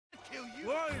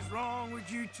What is wrong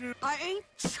with you two? I ain't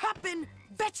chopping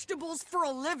vegetables for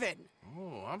a living.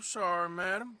 Oh, I'm sorry,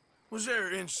 madam. Was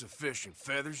there insufficient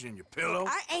feathers in your pillow?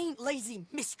 I ain't lazy,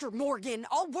 Mr. Morgan.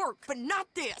 I'll work, but not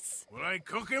this. Well, ain't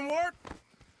cooking work?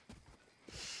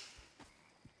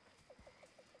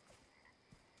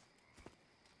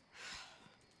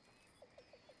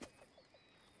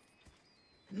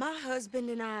 My husband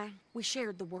and I, we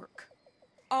shared the work.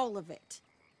 All of it.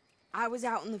 I was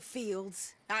out in the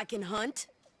fields. I can hunt,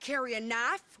 carry a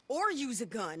knife, or use a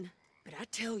gun. But I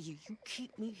tell you, you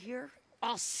keep me here,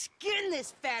 I'll skin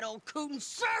this fat old coot and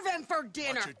serve him for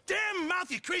dinner! Watch your damn mouth,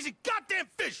 you crazy goddamn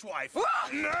fishwife! Ah!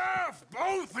 Enough,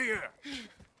 both of you!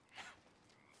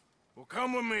 Well,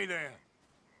 come with me, then.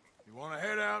 You want to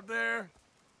head out there,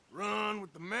 run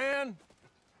with the men?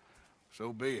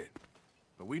 So be it.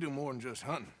 But we do more than just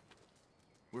hunting.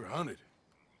 We're hunted.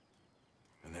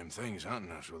 And them things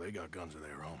hunting us, well, they got guns of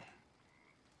their own.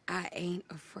 I ain't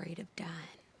afraid of dying.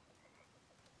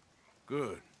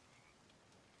 Good.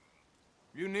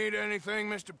 You need anything,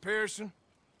 Mr. Pearson?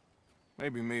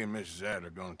 Maybe me and Mrs. Adler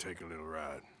gonna take a little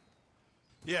ride.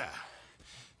 Yeah,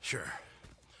 sure.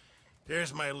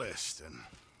 Here's my list, and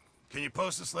can you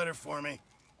post this letter for me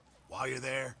while you're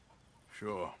there?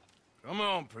 Sure. Come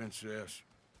on, princess.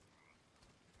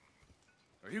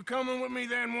 Are you coming with me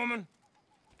then, woman?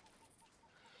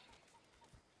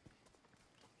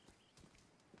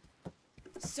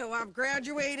 So I've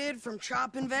graduated from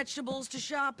chopping vegetables to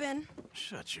shopping?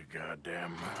 Shut your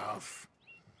goddamn mouth.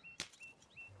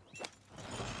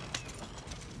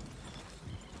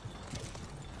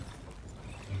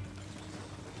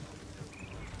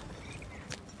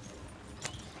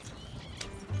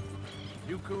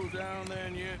 You cool down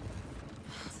then yet?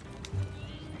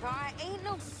 I ain't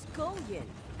no scullion,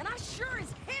 and I sure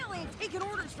as hell ain't taking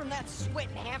orders from that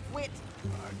sweating half-wit.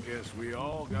 I guess we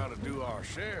all gotta do our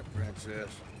share, princess.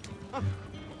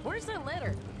 Where's that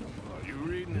letter? Are you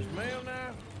reading his mail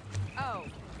now? Oh,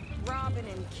 robbing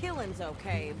and killing's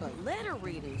okay, but letter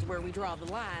reading's where we draw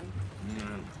the line.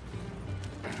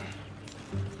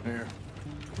 Here.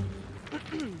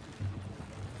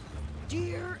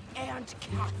 Dear Aunt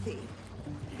Kathy,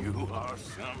 You are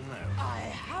something else. I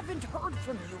haven't heard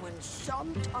from you in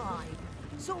some time,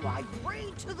 so I pray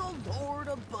to the Lord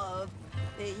above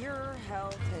that your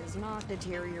health has not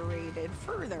deteriorated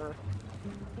further.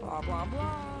 Blah, blah,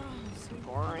 blah. It's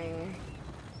boring.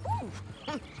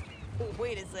 Ooh.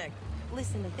 Wait a sec.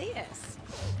 Listen to this.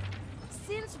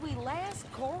 Since we last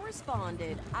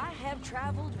corresponded, I have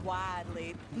traveled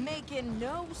widely, making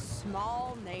no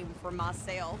small name for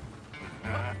myself.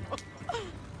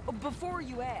 Before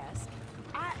you ask,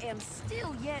 I am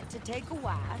still yet to take a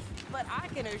wife, but I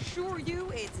can assure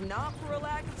you it's not for a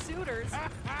lack of suitors.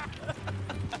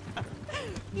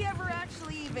 You ever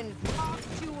actually even talk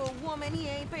to a woman he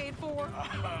ain't paid for?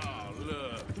 Oh,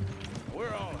 look.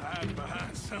 We're all hiding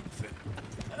behind something.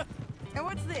 And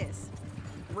what's this?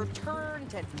 Return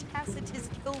to Tacitus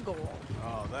Kilgore.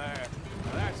 Oh, that.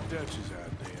 Now that's Dutch's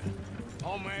idea.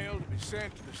 All mail to be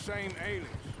sent to the same alias.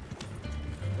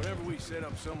 Whenever we set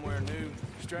up somewhere new,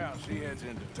 Strauss, he heads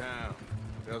into town.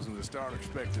 Tells them to start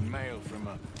expecting mail from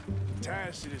a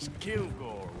Tacitus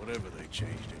Kilgore, whatever they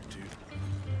changed it to.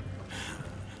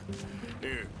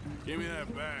 Here, give me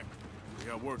that back. We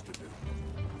got work to do.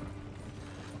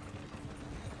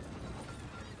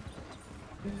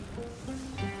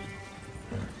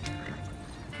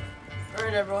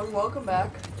 Alright everyone, welcome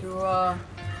back to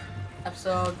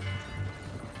episode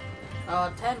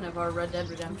 10 of our Red Dead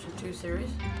Redemption 2 series.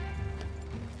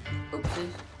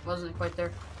 Oopsies, wasn't quite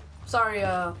there. Sorry,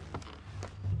 it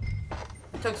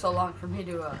took so long for me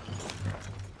to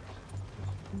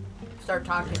start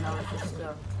talking. I was just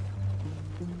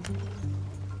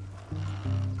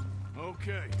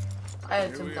Okay. I had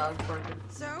Here some we dogs barking.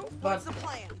 So, what's the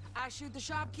plan? I shoot the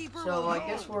shopkeeper? So while I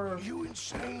guess we're You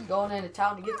insane? going into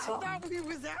town to get I something. thought we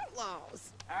was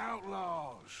outlaws.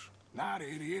 Outlaws, not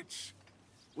idiots.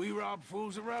 We rob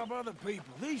fools that rob other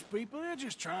people. These people, they're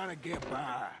just trying to get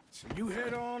by. So you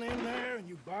head on in there and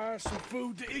you buy some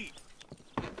food to eat.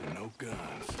 And no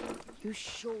guns. You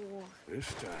sure?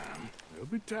 This time, there'll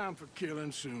be time for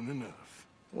killing soon enough.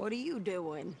 What are you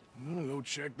doing? I'm gonna go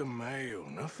check the mail.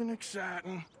 Nothing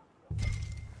exciting.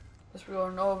 Guess we're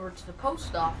going over to the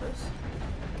post office.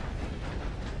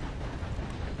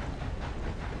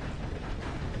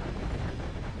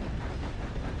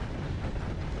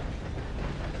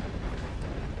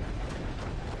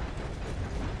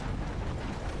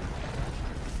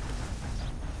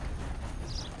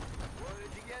 What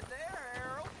did you get there,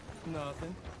 Harold?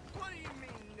 Nothing. What do you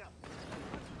mean, nothing?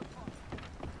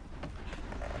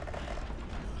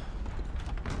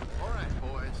 All right,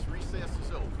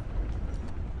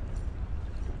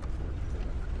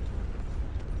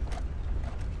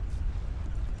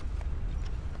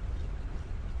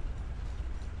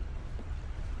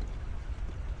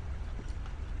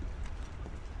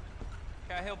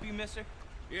 Can I help you, mister?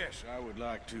 Yes, I would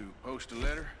like to post a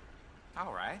letter.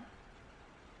 All right.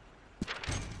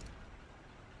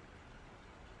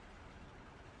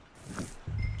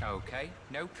 Okay,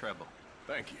 no trouble.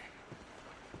 Thank you.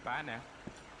 Bye now.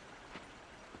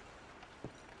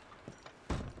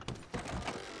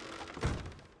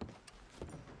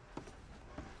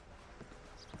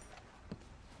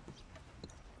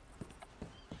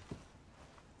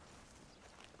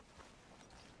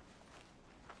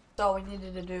 That's all we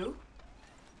needed to do.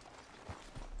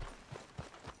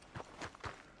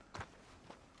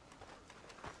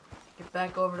 Get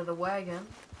back over to the wagon.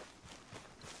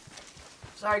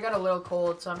 Sorry, I got a little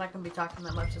cold, so I'm not going to be talking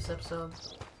that much this episode.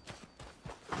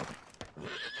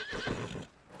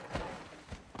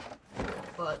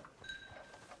 But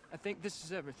I think this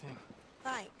is everything.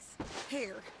 Thanks.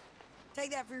 Here,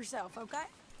 take that for yourself, okay?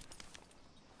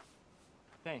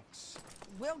 Thanks.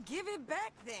 Well, give it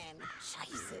back then.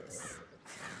 Jesus.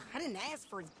 I didn't ask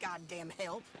for his goddamn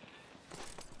help.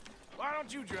 Why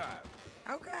don't you drive?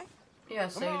 Okay. yeah, Come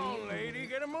Sadie. on, lady,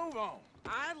 get a move on.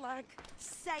 I like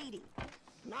Sadie,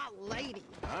 not lady.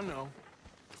 I know.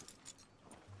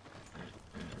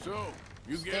 So,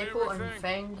 you get Staple and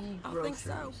everything? Fangy I groceries.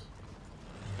 think so.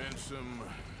 And some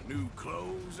new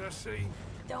clothes, I see.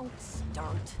 Don't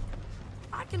start.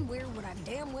 I can wear what I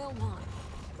damn well want.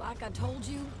 Like I told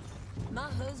you, my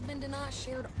husband and I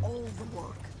shared all the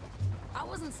work. I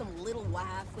wasn't some little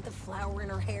wife with a flower in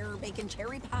her hair baking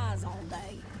cherry pies all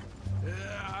day.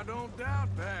 Yeah, I don't doubt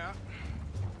that.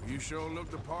 You sure look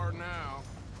the part now.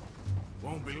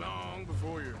 Won't be long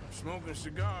before you're smoking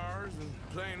cigars and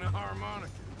playing the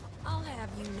harmonica. I'll have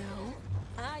you know,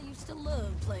 I used to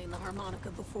love playing the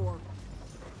harmonica before.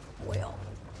 Well,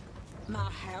 my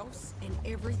house and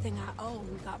everything I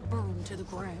own got burned to the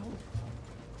ground.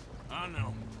 I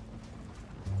know.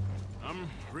 I'm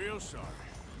real sorry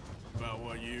about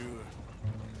what you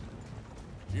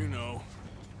know.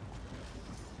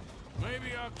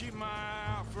 Maybe I'll keep my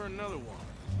eye out for another one.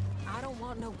 I don't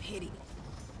want no pity.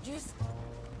 Just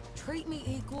treat me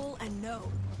equal and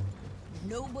know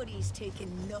nobody's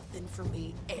taking nothing from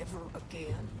me ever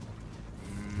again.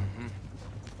 Mm-hmm.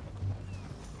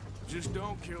 Just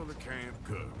don't kill the camp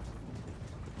cook.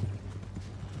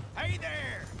 Hey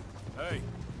there! Hey,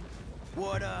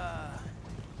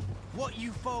 What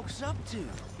you folks up to?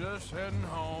 just heading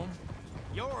home.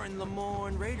 You're in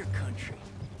Lemoyne Raider country.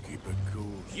 Keep it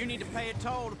cool. You need to pay a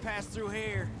toll to pass through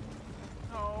here.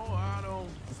 No, I don't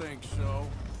think so.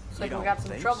 Looks like You we don't got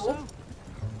some think trouble. so?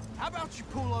 How about you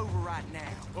pull over right now?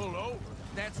 Pull over.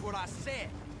 That's what I said.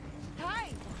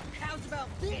 Hey, how's about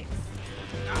this?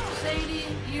 Sadie,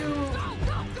 you... Go,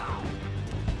 go, go!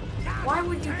 Why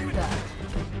would you do that?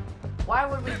 Why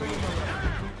would we bring him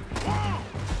up?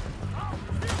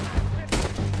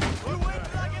 You wait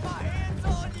till I get my hands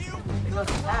on you! There goes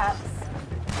his hat.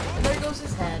 And there goes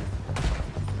his head.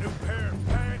 New pair of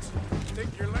pants. Think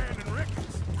you're landing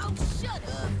Ricketts. Oh, shut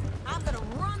up! I'm gonna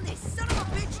run this son of a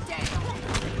bitch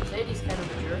down! Sadie's kind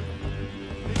of a jerk.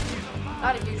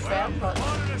 Not a huge fan, but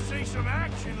Wanted to see some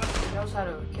action. he knows how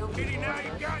to kill people. Kitty, now I you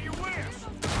guess. got your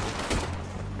whips.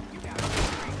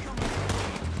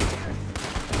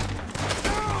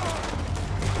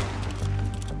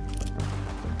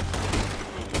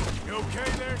 You okay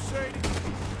there, Sadie?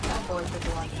 That boy took a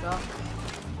lot of shot.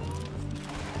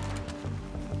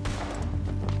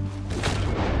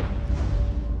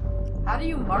 How do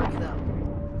you mark them?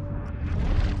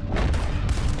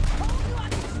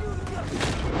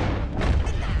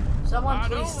 Someone I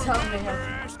please don't tell me, remember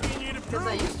asking you to because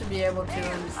I prove. used to be able to,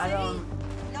 and I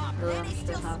don't Not really many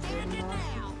still understand how to standing anymore.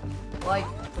 now.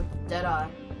 Like with Deadeye.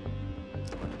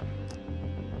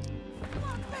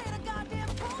 Fuck, man, a goddamn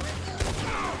bullet, you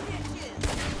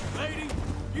bitches! Lady,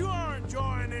 you are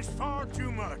enjoying this far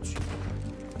too much.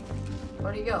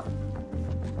 Where'd he go?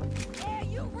 Yeah,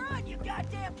 you run, you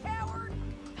goddamn coward!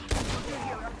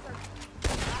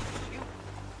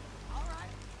 Alright,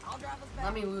 I'll drive us back.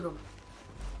 Let me loot him.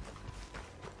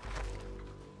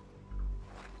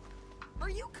 Are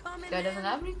you coming Guy doesn't in?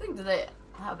 have anything? Do they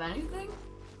have anything?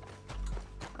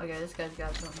 Okay, this guy's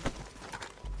got something.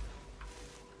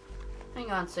 Hang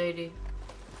on, Sadie.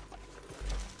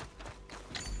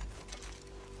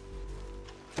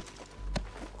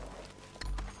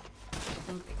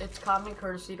 And it's common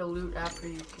courtesy to loot after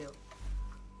you kill.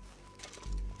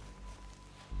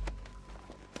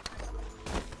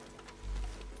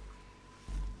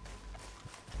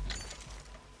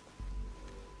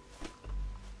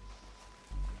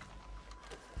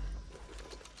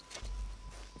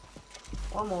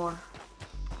 One more.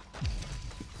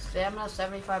 Stamina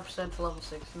 75% to level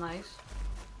 6. Nice.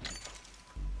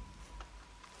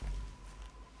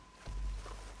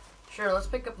 Sure, let's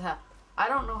pick up the hat. I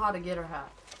don't know how to get her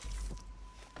hat.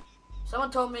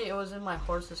 Someone told me it was in my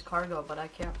horse's cargo, but I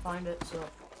can't find it, so...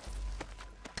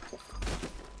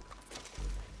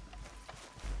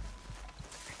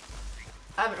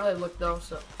 I haven't really looked though,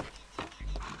 so...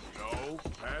 No,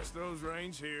 pass those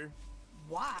reins here.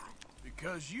 Why?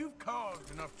 Because you've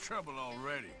caused enough trouble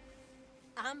already.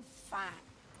 I'm fine.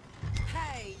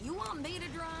 Hey, you want me to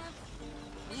drive?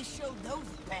 We showed those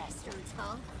bastards,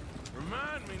 huh?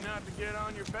 Remind me not to get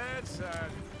on your bad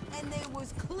side. And they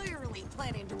was clearly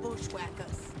planning to bushwhack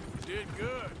us. Did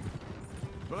good.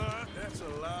 But that's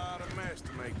a lot of mess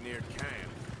to make near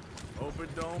camp. Hope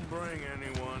it don't bring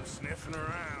anyone sniffing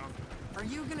around. Are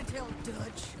you gonna tell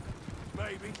Dutch?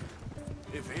 Maybe.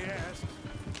 If he asks.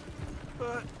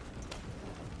 But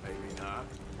maybe not.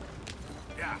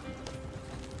 Yeah.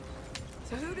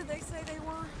 So who did they say they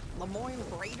were? Lemoyne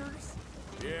Raiders?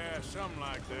 Yeah, something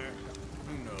like that.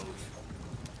 Who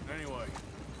knows? Anyway,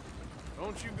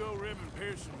 don't you go ribbing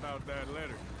Pearson about that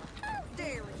letter. How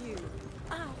dare you?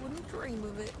 I wouldn't dream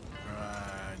of it.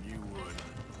 Right, you would.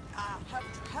 I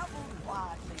have traveled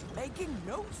widely, making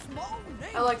no small name.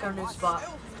 I like our for new spot.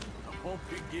 myself. I won't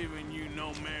be giving you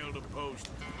no mail to post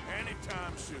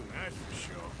anytime soon, that's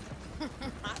for sure.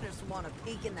 I just want to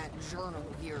peek in that journal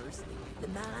of yours. The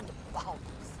mind boggles.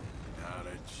 Not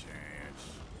a chance.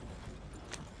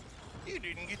 You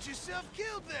didn't get yourself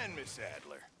killed then, Miss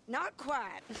Adler. Not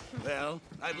quite. Well,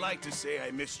 I'd like to say I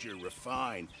missed your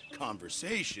refined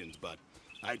conversations, but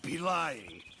I'd be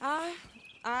lying. I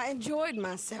enjoyed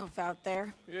myself out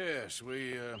there. Yes,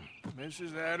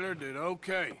 Mrs. Adler did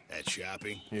okay. At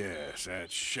shopping? Yes,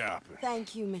 that's shopping.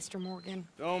 Thank you, Mr. Morgan.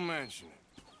 Don't mention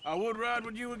it. I would ride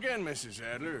with you again, Mrs.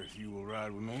 Adler, if you will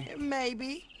ride with me.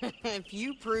 Maybe. If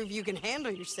you prove you can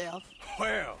handle yourself.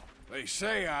 Well, they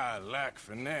say I lack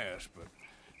finesse, but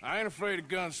I ain't afraid of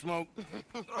gun smoke.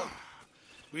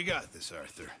 We got this,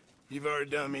 Arthur. You've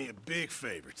already done me a big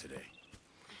favor today.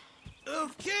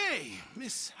 Okay,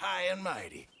 Miss High and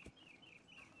Mighty.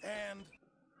 And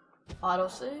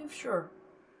Autosave? Sure.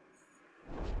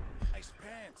 nice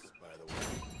pants, by the way.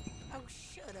 Oh,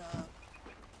 shut up.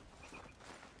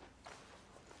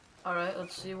 Alright,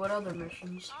 let's see what other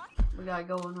missions we got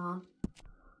going on.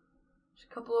 There's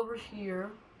a couple over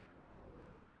here.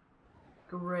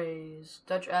 Grays.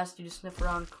 Dutch asked you to sniff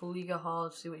around Kaliga Hall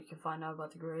to see what you can find out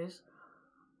about the Grays.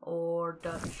 Or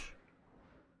Dutch.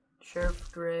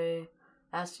 Sheriff Gray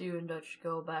asked you and Dutch to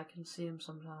go back and see him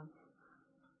sometime.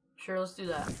 Sure, let's do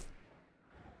that.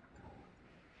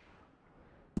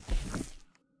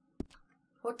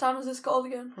 What town is this called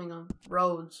again? Hang on.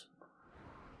 Rhodes.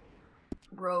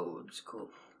 Rhodes, cool.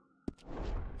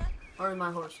 Where's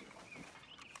my horse?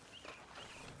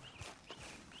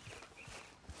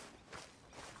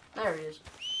 There he is.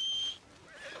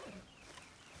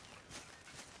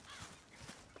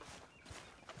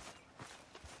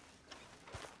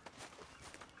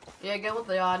 Yeah, get with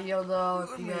the audio though,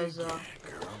 if you guys,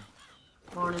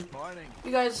 morning. Morning.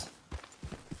 You guys,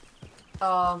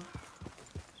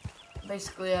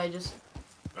 basically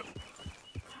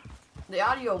the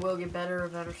audio will get better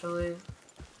eventually.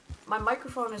 My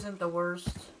microphone isn't the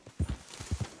worst,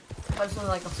 but it's only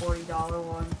like a $40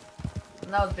 one.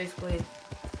 And that was basically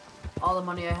all the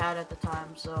money I had at the time,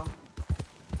 so.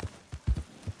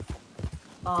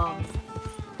 I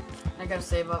gotta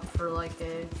save up for like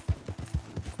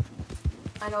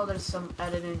I know there's some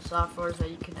editing softwares that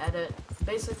you can edit.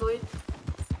 Basically,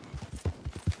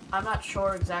 I'm not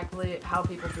sure exactly how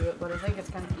people do it, but I think it's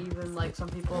kind of even. Like some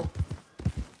people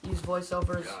use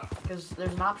voiceovers because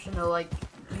there's an option to like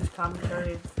use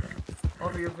commentary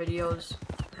over your videos.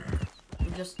 You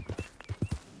just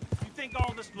You think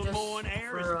all this Lemoyne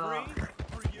air is free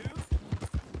for you?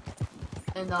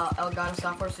 in the Elgato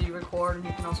software, so you record and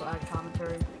you can also add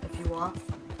commentary if you want,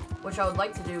 which I would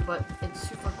like to do, but it's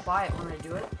super quiet when I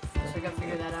do it, so I gotta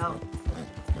figure that out.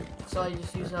 So I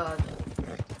just use a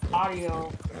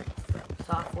audio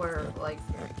software, like,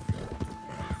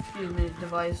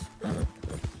 device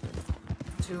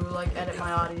to like edit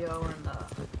my audio, and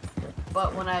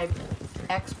but when I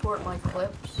export my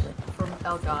clips from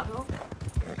Elgato,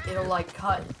 it'll like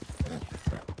cut.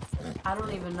 I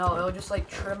don't even know. It'll just like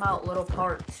trim out little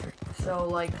parts. So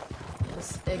like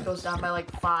it goes down by like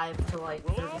 5 to like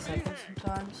 30 seconds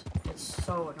sometimes. It's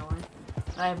so annoying.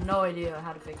 I have no idea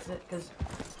how to fix it because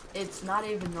it's not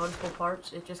even noticeable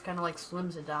parts. It just kind of like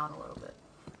slims it down a little bit.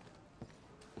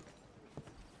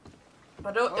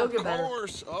 But it'll get better.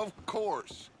 Of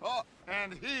course. Oh,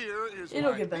 and here is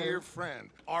It'll my get better. dear friend,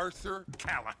 Arthur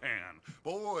Callahan.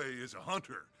 Boy is a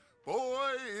hunter.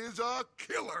 Boy is a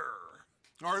killer.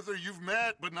 Arthur, you've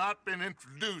met but not been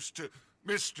introduced to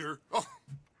Mr. Oh,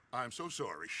 I'm so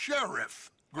sorry.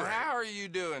 Sheriff Gray. How are you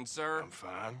doing, sir? I'm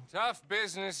fine. Tough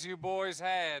business you boys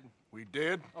had. We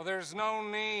did? Oh, there's no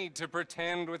need to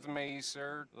pretend with me,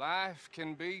 sir. Life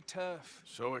can be tough.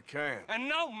 So it can. And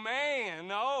no man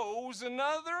owes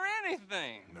another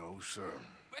anything. No, sir.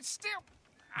 But still,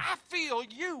 I feel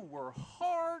you were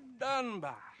hard done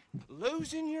by.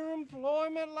 Losing your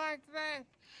employment like that.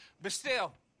 But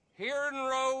still, here in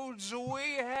Rhodes,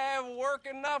 we have work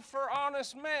enough for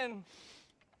honest men.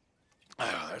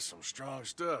 Ah, that's some strong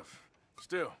stuff.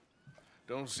 Still,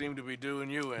 don't seem to be doing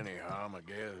you any harm, I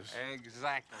guess.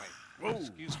 Exactly. Whoa.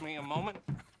 Excuse me a moment.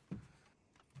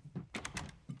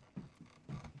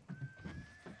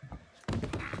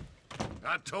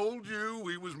 I told you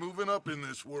we was moving up in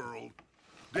this world.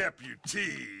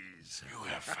 Deputies. You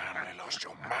have finally lost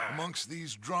your mind. Amongst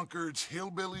these drunkards,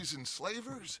 hillbillies, and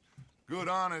slavers? Good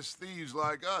honest thieves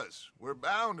like us. We're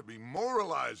bound to be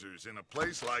moralizers in a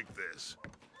place like this.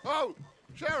 Oh,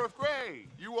 Sheriff Gray,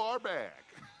 you are back.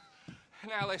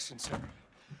 Now listen, sir.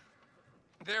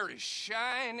 There is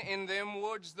shine in them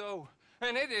woods, though,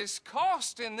 and it is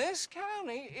costing this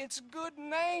county its good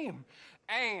name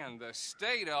and the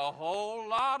state a whole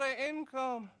lot of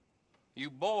income. You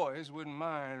boys wouldn't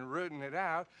mind rooting it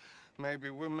out. Maybe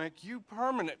we'll make you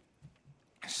permanent.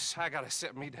 I gotta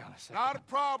sit me down a second. Not a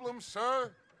problem,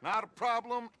 sir. Not a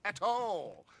problem at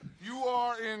all. You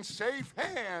are in safe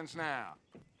hands now.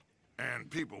 And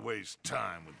people waste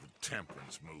time with the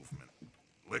temperance movement.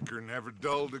 Liquor never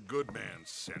dulled a good man's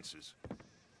senses.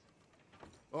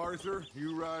 Arthur,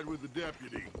 you ride with the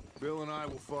deputy. Bill and I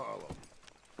will follow.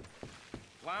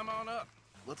 Climb on up.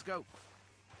 Let's go.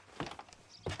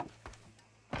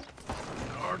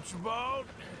 Archibald?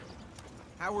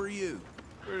 How are you?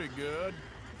 Pretty good.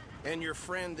 And your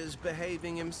friend is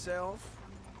behaving himself?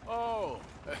 Oh,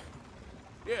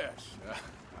 yes.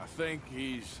 I think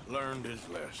he's learned his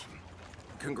lesson.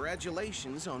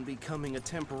 Congratulations on becoming a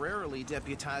temporarily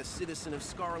deputized citizen of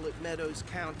Scarlet Meadows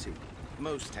County.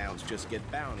 Most towns just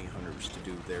get bounty hunters to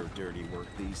do their dirty work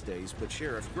these days, but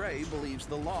Sheriff Gray believes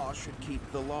the law should keep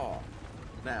the law.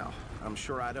 Now, I'm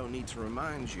sure I don't need to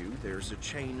remind you there's a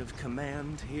chain of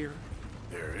command here.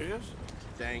 There is?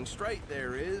 Dang straight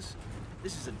there is.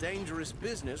 This is a dangerous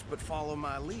business, but follow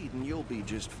my lead and you'll be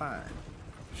just fine.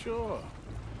 Sure.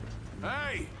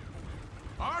 Hey!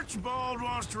 Archibald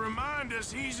wants to remind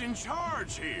us he's in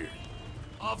charge here.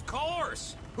 Of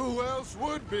course! Who else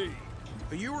would be?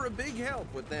 You were a big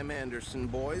help with them Anderson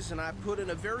boys, and I put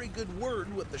in a very good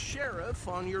word with the sheriff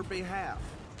on your behalf.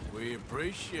 We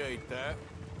appreciate that.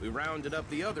 We rounded up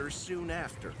the others soon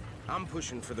after. I'm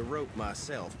pushing for the rope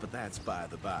myself, but that's by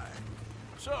the by.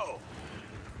 So,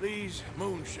 these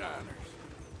moonshiners.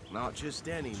 Not just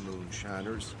any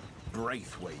moonshiners,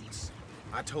 Braithwaites.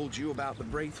 I told you about the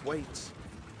Braithwaites?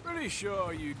 Pretty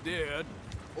sure you did.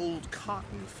 Old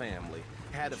Cotton family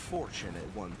had a fortune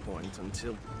at one point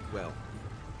until, well,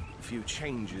 a few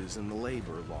changes in the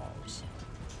labor laws.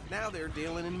 Now they're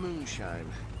dealing in moonshine.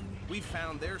 We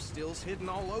found their stills hidden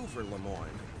all over Lemoyne.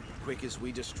 Quick as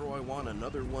we destroy one,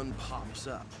 another one pops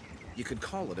up. You could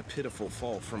call it a pitiful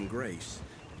fall from grace,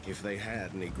 if they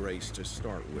had any grace to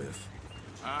start with.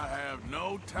 I have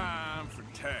no time for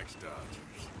tax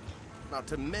dodgers. Not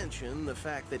to mention the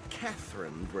fact that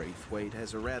Catherine Braithwaite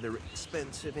has a rather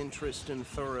expensive interest in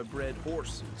thoroughbred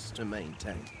horses to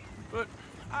maintain. But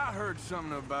I heard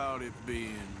something about it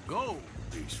being gold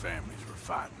these families were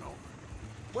fighting over.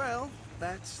 Well,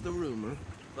 that's the rumor.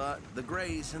 But the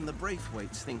Grays and the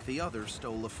Braithwaites think the others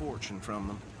stole a fortune from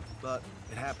them. But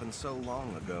it happened so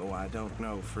long ago, I don't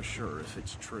know for sure if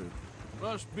it's true.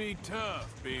 Must be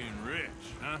tough being rich,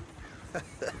 huh?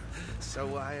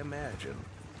 So I imagine.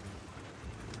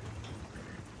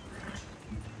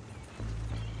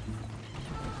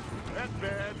 That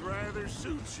badge rather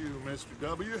suits you, Mr.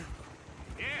 W.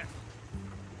 Yes.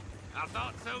 I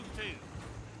thought so, too.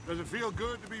 Does it feel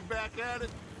good to be back at it?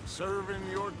 Serving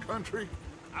your country?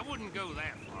 I wouldn't go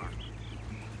that far.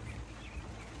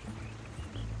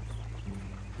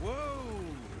 Whoa!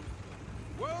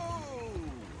 Whoa!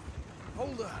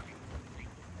 Hold up.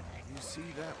 You see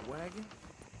that wagon?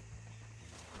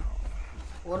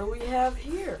 What do we have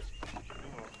here?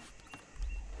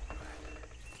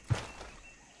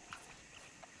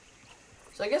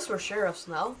 So I guess we're sheriffs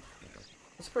now.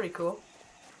 It's pretty cool.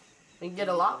 We can get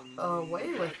a lot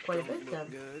away with quite a bit then.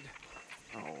 Good.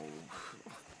 Oh.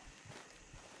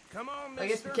 Come on, mister. I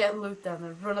guess we can't loot them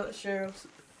in front of the sheriffs.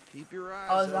 Keep your eyes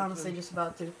I was open. honestly just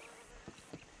about to.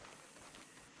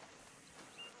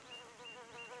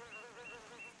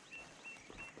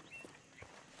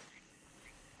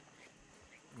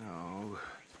 No.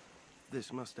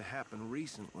 This must have happened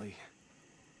recently.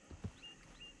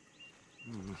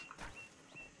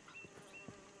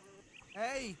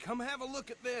 Hey, come have a look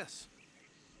at this.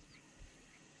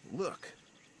 Look,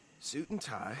 suit and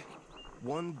tie,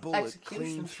 one bullet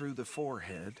clean through the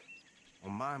forehead.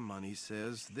 Well, my money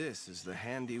says this is the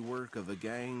handiwork of a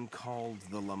gang called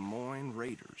the Lemoyne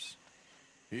Raiders.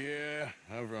 Yeah,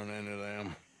 I've run into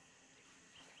them.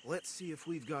 Let's see if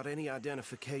we've got any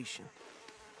identification.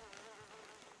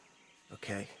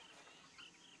 Okay.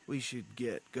 We should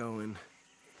get going.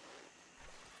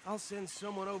 I'll send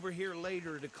someone over here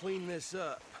later to clean this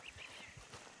up.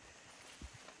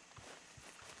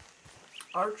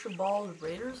 Archibald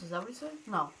Raiders? Is that what he said?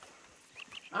 No.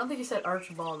 I don't think he said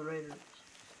Archibald Raiders.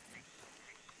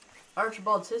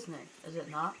 Archibald's his name, is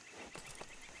it not?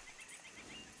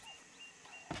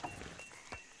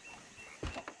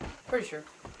 Pretty sure.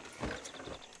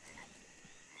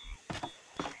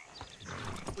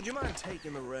 Would you mind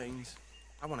taking the reins?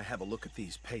 I want to have a look at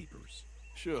these papers.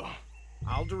 Sure.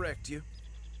 I'll direct you.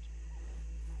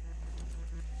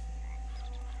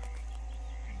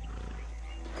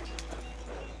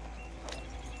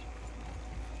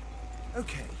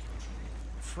 Okay.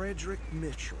 Frederick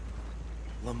Mitchell,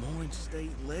 Lemoyne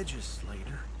State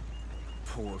Legislator.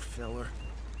 Poor feller.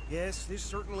 Yes, this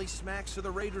certainly smacks of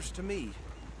the Raiders to me.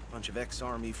 Bunch of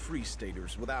ex-Army Free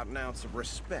Staters without an ounce of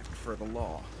respect for the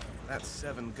law. That's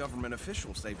 7 government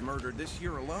officials they've murdered this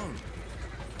year alone.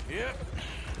 Yep.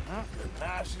 Not the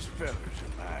nicest fellas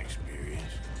in my experience.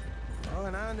 Oh,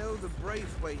 and I know the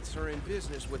Braithwaites are in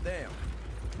business with them.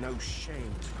 No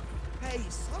shame. Hey,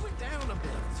 slow it down a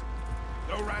bit.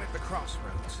 Go right at the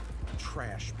crossroads.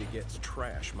 Trash begets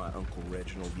trash, my Uncle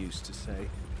Reginald used to say.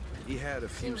 He had a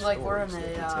few Seems like we're in stories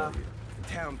that a, he'd tell you.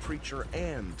 Town preacher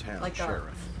and town like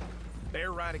sheriff.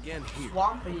 They're right again here.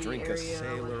 Swampy Drink a area,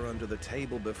 sailor under the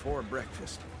table before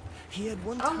breakfast. He had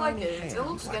one I don't like tiny it. It hand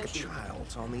looks like sketchy. a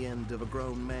child's on the end of a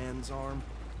grown man's arm.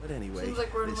 But anyway, Seems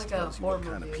like we're in this like a tells you horror what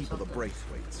kind of movie or people the something.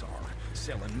 Braithwaites are,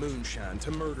 selling moonshine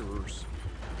to murderers.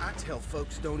 I tell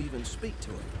folks don't even speak to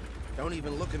them. Don't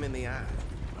even look them in the eye.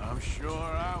 I'm sure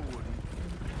I wouldn't.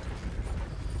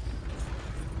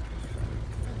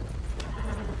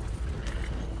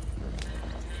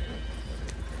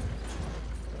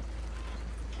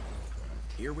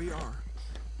 Here we are.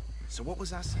 So what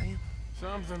was I saying?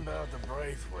 Something about the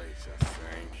Braithwaites, I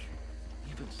think.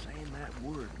 Even saying that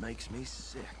word makes me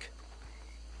sick.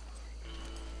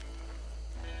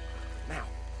 Now,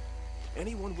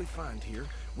 anyone we find here,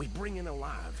 we bring in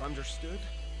alive, understood?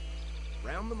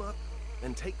 Round them up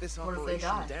and take this What if they operation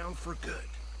die? down for good.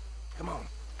 Come on.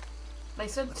 They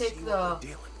said Let's see take what the...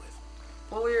 we're dealing with.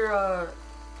 When we were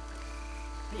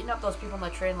beating up those people on the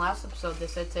train last episode, they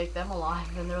said take them alive,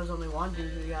 and there was only one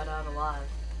dude who got out alive.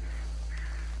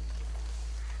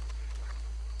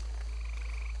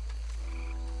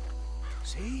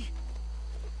 See?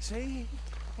 See?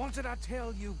 What did I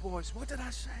tell you, boys? What did I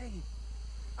say?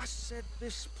 I said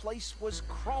this place was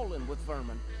crawling with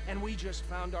vermin, and we just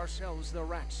found ourselves the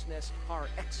rat's nest par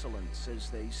excellence, as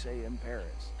they say in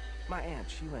Paris. My aunt,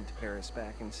 she went to Paris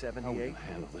back in How are we '78. gonna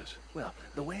handle this? Well,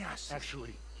 the way I see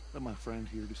Actually, let my friend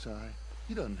here decide.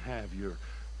 He doesn't have your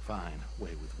fine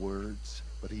way with words,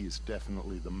 but he is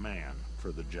definitely the man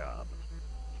for the job.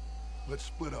 Let's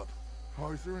split up.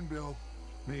 Arthur and Bill,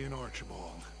 me and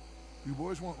Archibald. You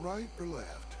boys want right or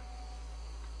left?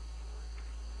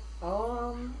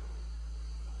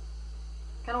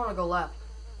 Kinda wanna go left.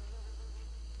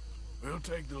 We'll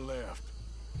take the left.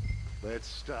 Let's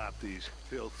stop these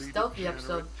filthy, Stealthy degenerate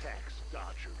episode. tax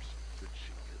dodgers. The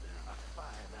cheek of them. A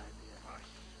fine idea.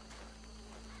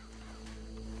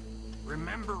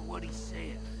 Remember what he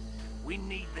said. We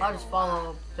need them I'll just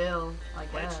follow Bill, I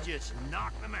Let's guess. just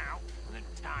knock them out and then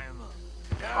tie them up.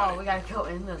 Oh, we gotta go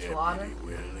in this water? Deputy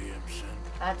Williamson.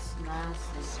 That's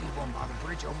nasty. See one by the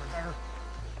bridge over there?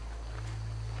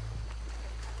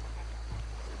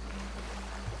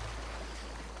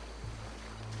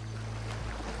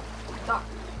 Duck.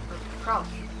 Or crouch.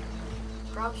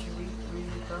 Crouch, you read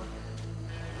it up.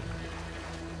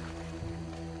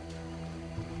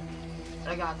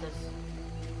 I got this.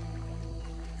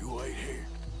 You wait here.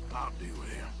 I'll deal with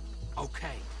him.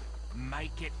 Okay,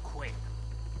 make it quick.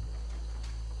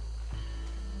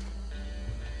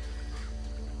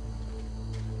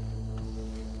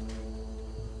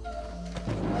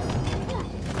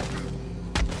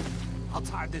 I'll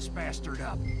tie this bastard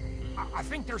up. I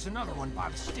think there's another one by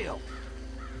the still.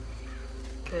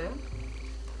 Okay.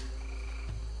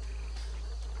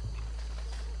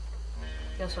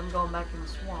 Guess I'm going back in the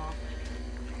swamp.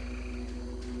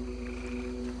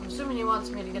 I'm assuming he wants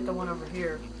me to get the one over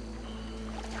here.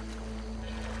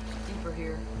 It's deeper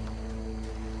here.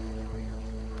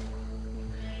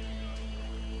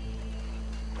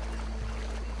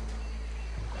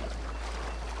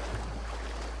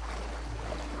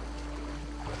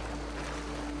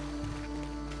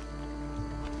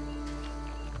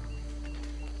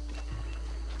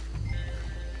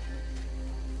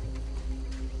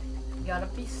 Gotta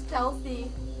be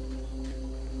stealthy.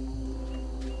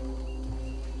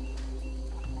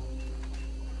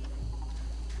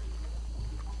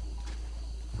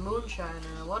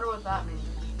 Moonshiner, I wonder what that means.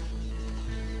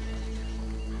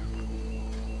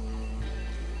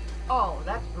 Oh,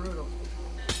 that's brutal.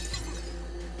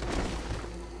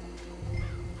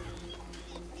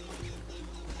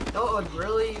 Though it would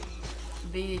really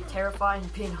be terrifying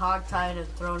being hogtied and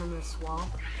thrown in the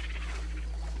swamp.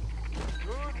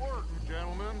 Good work,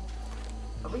 gentlemen.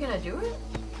 Are we gonna do it?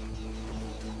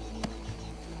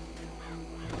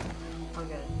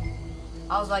 Okay.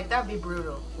 I was like, that'd be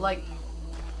brutal. Like,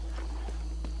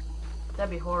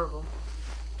 that'd be horrible.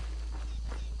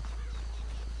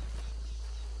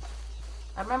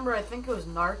 I remember, I think it was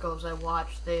Narcos I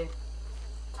watched. They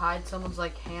tied someone's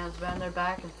like hands behind their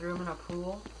back and threw him in a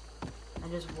pool.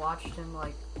 And just watched him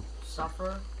like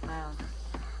suffer. Man.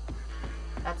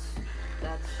 That's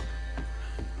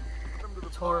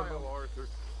it's horrible. Arthur.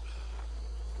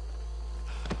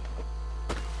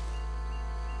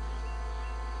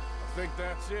 I think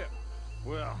that's it.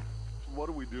 Well, what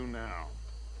do we do now?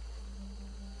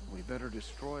 We better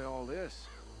destroy all this.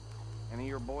 Any of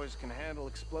your boys can handle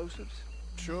explosives?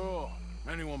 Sure.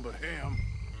 Anyone but him.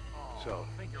 So,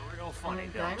 I think you're real funny,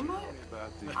 don't you? Dynamite?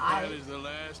 about the... That is the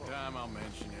last time I'll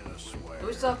mention it, I swear. Do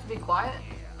we still have to be quiet?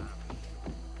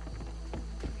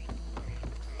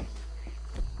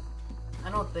 I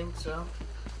don't think so.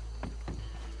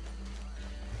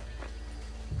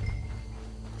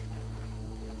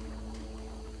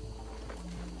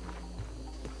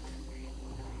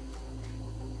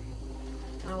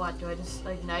 Now what, do I just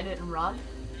ignite it and run?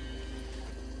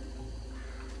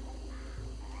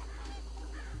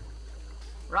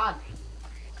 Run!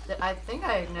 I think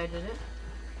I ignited it.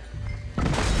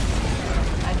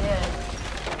 I did.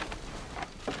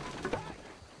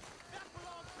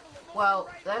 Well,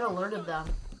 that alerted them,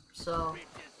 so...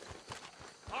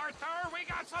 Arthur, we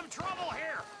got some trouble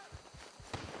here!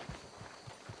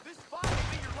 This fight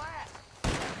will be your last!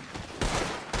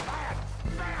 Bad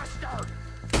bastard!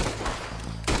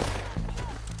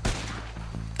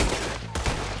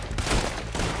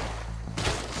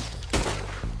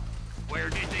 Where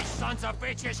did these sons of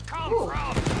bitches come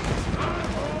from?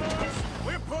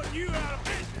 We're putting you out of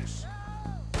business.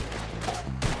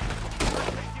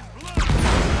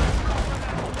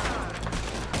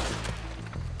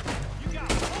 You got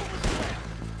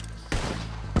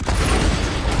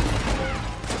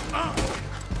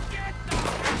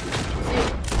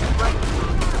like,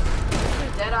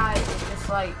 Deadeye just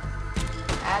like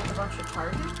adds a bunch of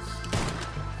targets.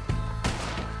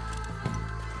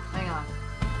 Hang on.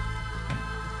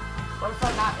 What if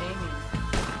I'm not aiming?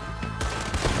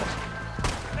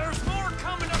 There's more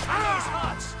coming up from those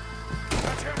huts!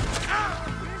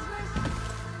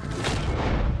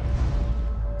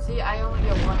 See, I only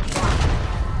get one shot.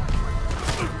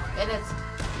 And it's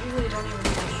usually don't even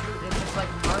need to shoot, it's just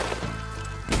like mark.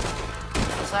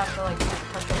 Just have to like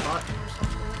touch a button or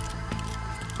something.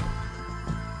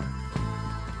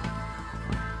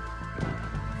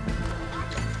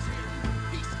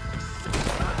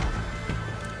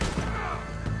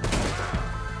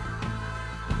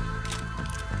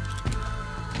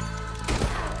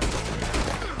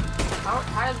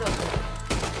 How does this?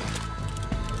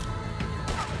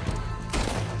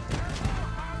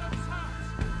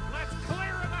 Let's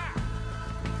clear him out!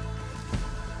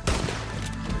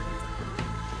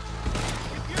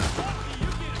 If you're lucky, you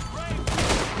get a grave.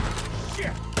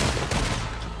 Shit!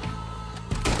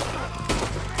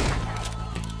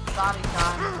 Body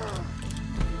time.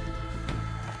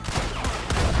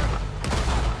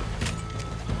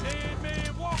 Dead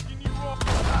man walking, you walk.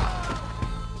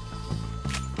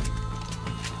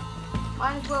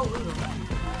 Might as well loot him.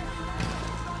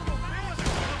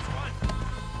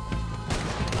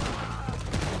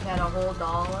 Had a whole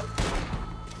dollar.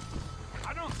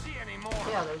 I don't see any more.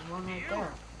 Yeah, there's one right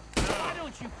there. Why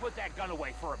don't you put that gun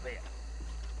away for a bit?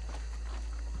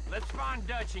 Let's find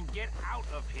Dutch and get out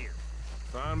of here.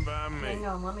 Fine by me. Hang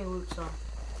on, let me loot some.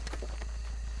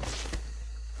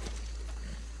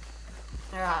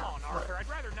 Yeah. Come on, Arthur. I'd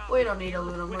rather not. We don't need to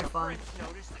loot them. When We're the fine. French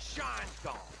notice, the shine's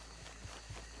gone.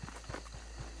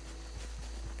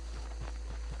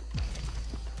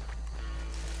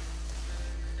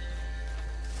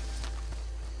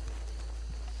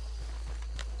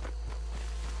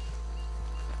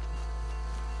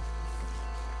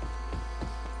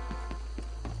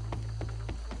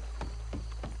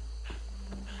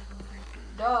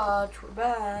 Dutch, we're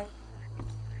back.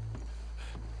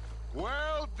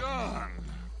 Well done.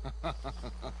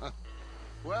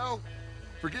 Well,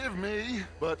 forgive me,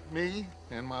 but me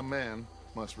and my men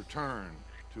must return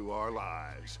to our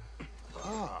lives.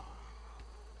 Ah,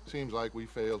 seems like we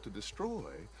failed to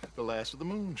destroy the last of the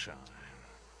moonshine.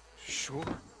 Sure.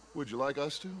 Would you like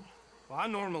us to? Well, I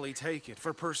normally take it.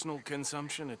 For personal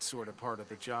consumption, it's sort of part of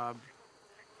the job.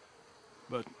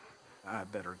 But I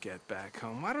better get back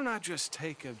home. Why don't I just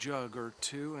take a jug or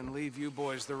two and leave you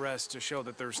boys the rest to show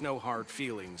that there's no hard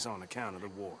feelings on account of the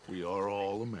war? We are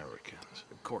all Americans.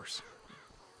 Of course.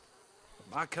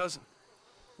 My cousin,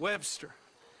 Webster,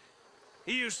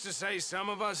 he used to say some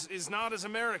of us is not as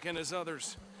American as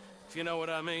others, if you know what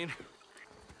I mean.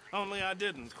 Only I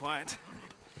didn't quite.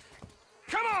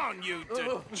 Come on, you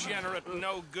degenerate,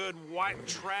 no-good, white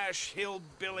trash,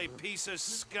 hillbilly piece of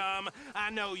scum. I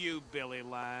know you, Billy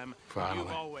Lime. Finally.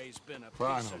 You've always been a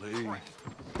piece of crap.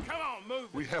 Come on, move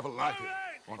it. We have a life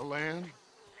on a land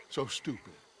so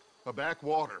stupid, a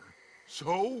backwater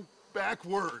so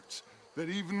backwards that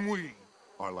even we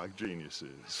are like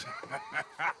geniuses.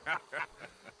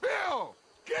 Bill,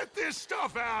 get this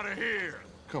stuff out of here.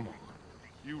 Come on.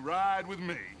 You ride with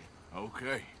me.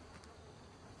 Okay.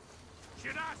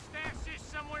 Should I stash this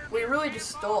somewhere? We really just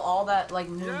stole all that, like,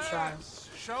 moonshine. Yes,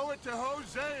 show it to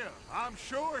Hosea. I'm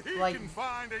sure he Like, can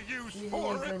find a use You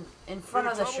for didn't it. even, in front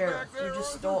of the trouble sheriff, back there, you just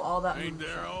Arthur? stole all that Ain't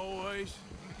moonshine. there always?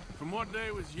 From what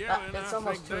they was yelling, it's I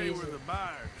almost think too they easy. were the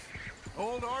buyers.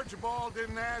 Old Archibald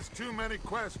didn't ask too many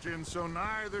questions, so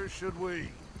neither should we.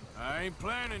 I ain't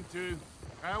planning to.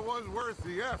 That was worth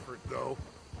the effort, though.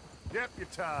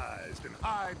 Deputized and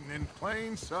hiding in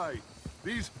plain sight.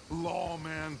 These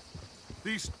lawmen,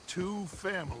 these two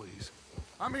families.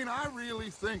 I mean, I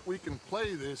really think we can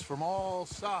play this from all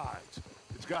sides.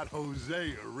 It's got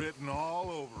Hosea written all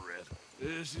over it.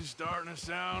 This is starting to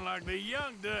sound like the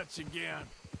young Dutch again.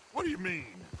 What do you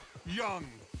mean, young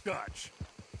Dutch?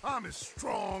 I'm as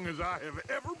strong as I have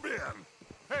ever been.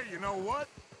 Hey, you know what?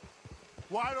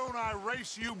 Why don't I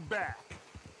race you back?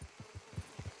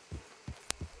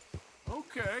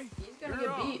 Okay. He's gonna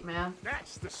get beat, man.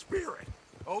 That's the spirit.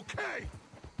 Okay.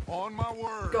 On my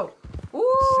word. Go. Woo!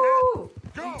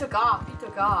 Go. He took off. He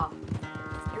took off.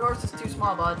 Your horse is too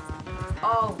small, bud.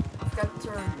 Oh, I forgot to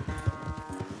turn.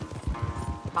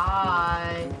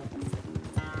 Bye.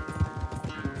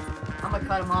 I'm gonna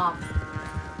cut him off.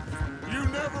 You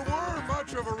never were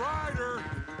much of a rider.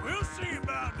 We'll see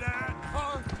about that.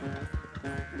 Huh?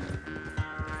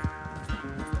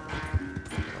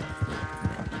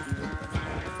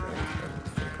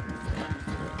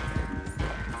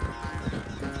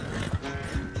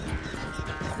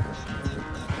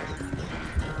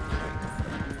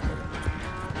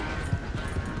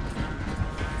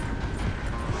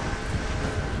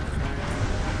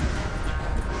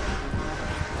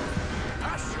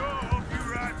 I sure hope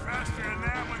you ride faster than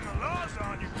that when the law's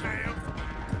on your tail.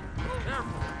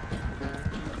 Careful.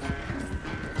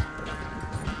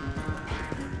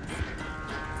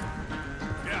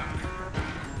 Yeah.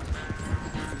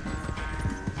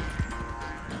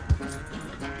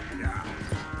 Yeah.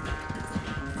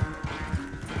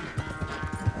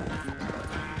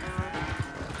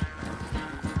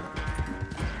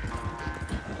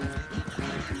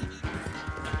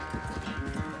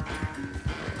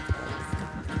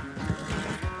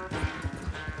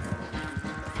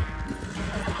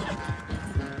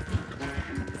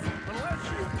 Unless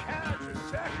you catch a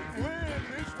second wind,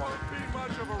 this won't be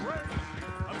much of a race.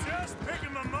 I'm just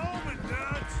picking my moment,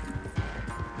 Dutch.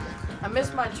 I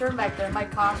missed my turn back there. It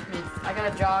might cost me. I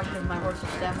gotta jog because my horse is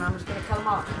stabbing. I'm just gonna cut him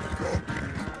off.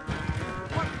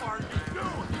 What are you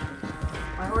doing?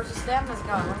 My horse's stamina's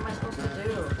gone. What am I supposed to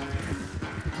do?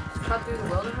 Just cut through the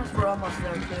wilderness? We're almost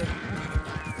there, too.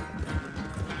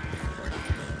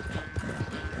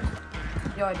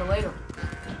 Yo, I delayed him.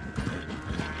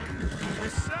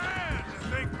 It's sad to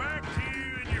think back to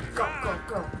you and your Go, pride.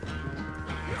 go, go.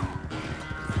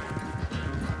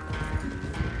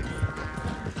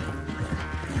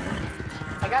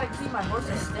 I gotta keep my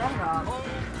horse's stamina up.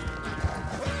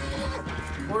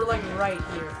 We're like right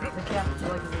here. The captain's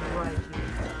like right here.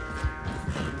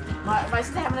 My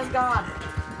stamina's gone.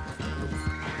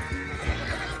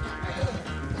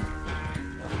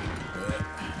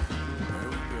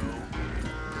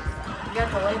 You got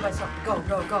delayed by something. Go,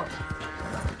 go, go.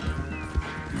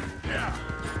 Yeah.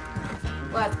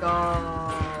 Let's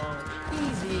go.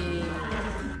 Easy.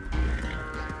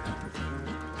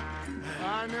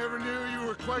 I never knew you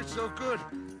were quite so good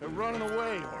at running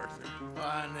away, Arthur.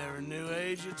 I never knew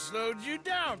age had slowed you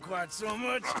down quite so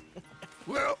much.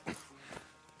 Well,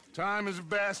 time is a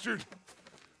bastard.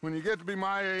 When you get to be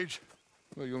my age,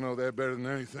 well, you'll know that better than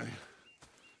anything.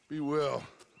 Be well.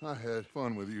 I had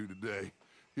fun with you today.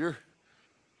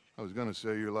 I was gonna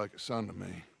say you're like a son to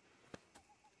me.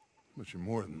 But you're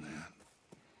more than that.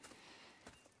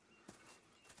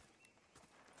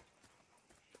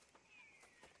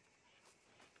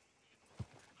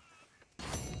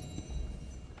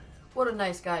 What a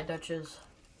nice guy Dutch is.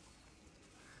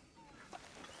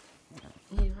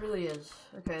 He really is.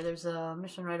 Okay, there's a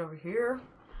mission right over here.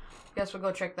 Guess we'll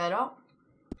go check that out.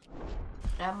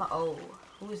 M.O.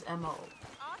 Who is M.O.?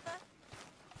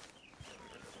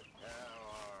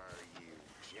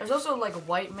 There's also like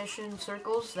white mission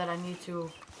circles that I need to...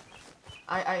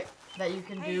 that you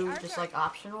can do just like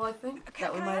optional, I think.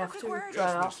 That we might have to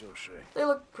try out. They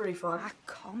look pretty fun.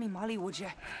 Call me Molly, would you?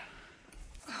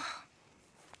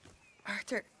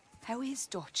 Arthur, how is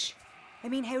Dutch? I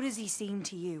mean, how does he seem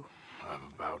to you?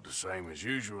 I'm about the same as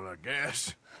usual, I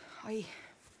guess. I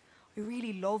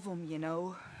really love him, you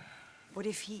know. But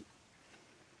if he...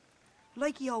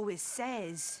 Like he always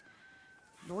says,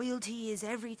 loyalty is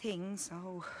everything,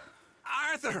 so...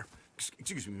 Arthur!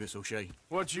 Excuse me, Miss O'Shea.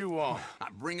 What you want? I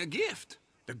bring a gift.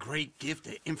 The great gift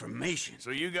of information. So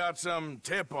you got some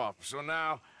tip-off, so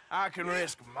now I can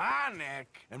risk my neck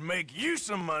and make you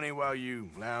some money while you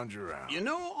lounge around. You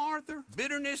know, Arthur,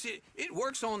 bitterness, it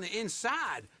works on the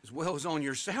inside as well as on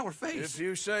your sour face. If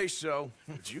you say so.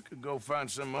 But you could go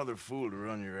find some other fool to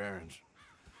run your errands.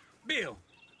 Bill,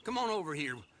 come on over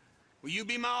here. Will you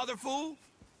be my other fool?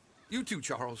 You too,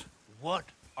 Charles. What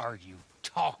are you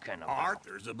talking about?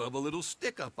 Arthur's above a little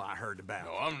stick-up I heard about.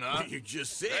 No, I'm not. You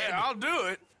just said... Hey, I'll do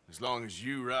it, as long as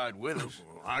you ride with us.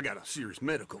 I got a serious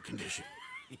medical condition.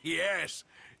 Yes,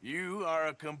 you are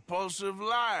a compulsive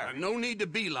liar. No need to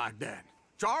be like that.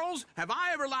 Charles, have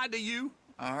I ever lied to you?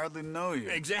 I hardly know you.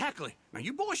 Exactly. Now,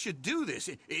 you boys should do this.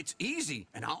 It's easy,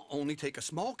 and I'll only take a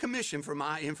small commission for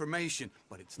my information.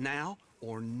 But it's now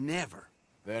or never.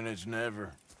 Then it's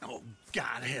never. Oh,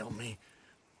 God help me.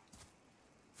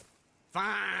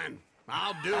 Fine,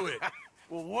 I'll do it.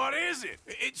 Well, what is it?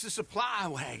 It's a supply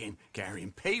wagon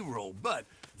carrying payroll, but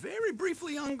very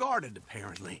briefly unguarded,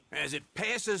 apparently. As it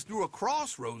passes through a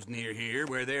crossroads near here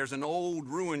where there's an old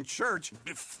ruined church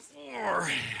before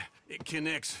it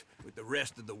connects with the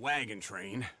rest of the wagon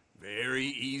train. Very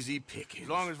easy pickings. As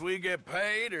long as we get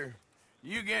paid or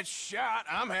you get shot,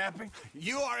 I'm happy.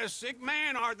 You are a sick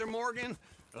man, Arthur Morgan.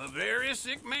 A very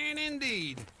sick man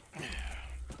indeed.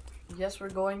 Guess we're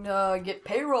going to get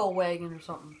payroll wagon or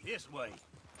something. This way.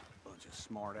 Bunch of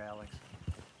smart Alex.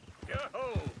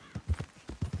 Yo-ho!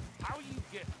 How you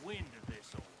get wind of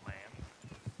this, old man?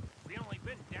 We only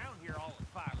been down here all of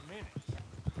 5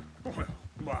 minutes. Well,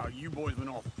 while you boys been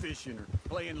off fishing or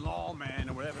playing lawman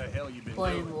or whatever the hell you've been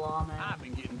Playing doing, lawman. I've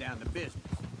been getting down to business.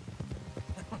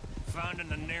 Finding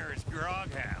the nearest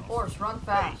grog house. Horse, run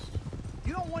fast.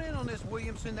 You don't want in on this,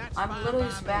 Williamson. That's I'm fine literally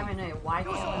by spamming me. it. Why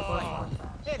can't my horse run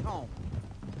fast? Head home.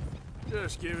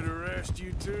 Just give it a rest,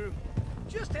 you two.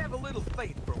 Just have a little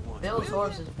faith for once. Bill's will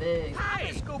horse ya? is big. I've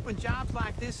been scoping jobs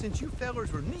like this since you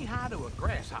fellers were knee-high to a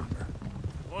grasshopper.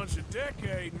 Once a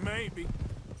decade, maybe.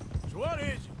 So what is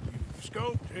it you've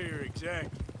scoped here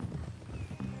exactly?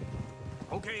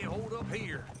 Okay, hold up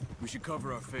here. We should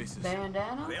cover our faces.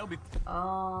 Bandana? They'll be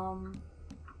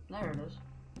There it is.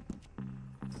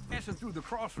 passing through the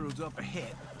crossroads up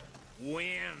ahead.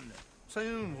 When?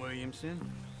 Soon, Williamson.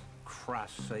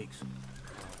 Christ's sakes.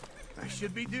 I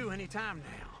should be due any time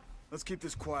now. Let's keep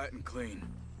this quiet and clean.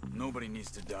 Nobody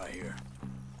needs to die here.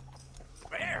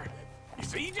 There! You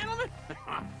see, gentlemen?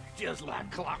 Just like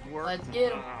clockwork. Let's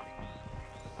get him.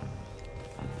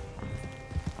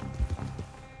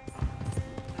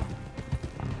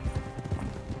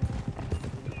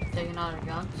 Taking out our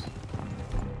guns.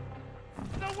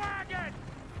 The wagon!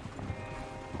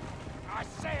 I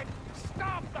said,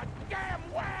 stop the damn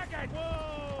wagon!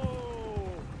 Whoa!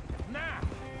 Now,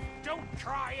 don't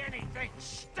try anything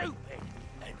stupid,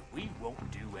 and we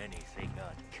won't do anything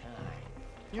unkind.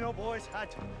 You know, boys, I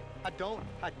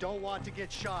don't want to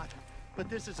get shot, but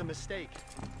this is a mistake.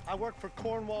 I work for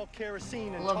Cornwall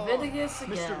Kerosene and Leviticus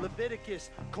Tar. again. Mr. Leviticus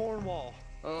Cornwall.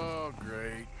 Oh,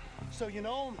 great. So you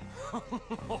know him?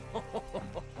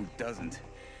 Who doesn't?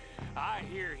 I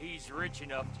hear he's rich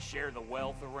enough to share the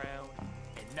wealth around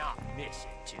and not miss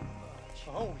it too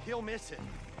much. Oh, he'll miss it.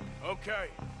 Okay,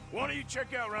 why don't you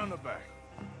check out round the back?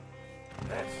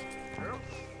 That's it, girl.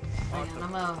 Hang on,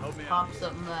 I'm gonna pop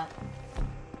something that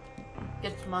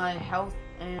gets my health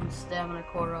and stamina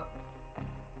core up.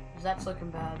 'Cause that's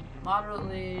looking bad.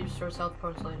 Moderately restores health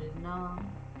core slated. No.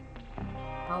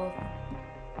 Health.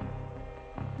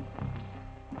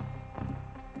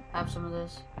 Have some of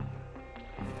this.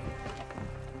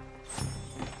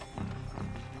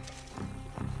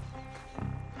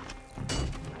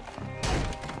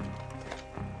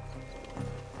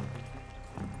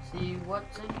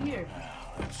 what's in here.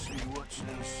 Let's see what's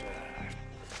inside.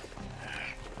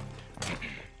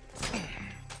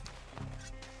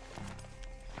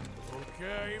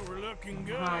 Okay, we're looking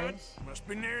good. Nice. Must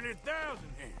be nearly 1,000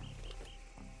 here.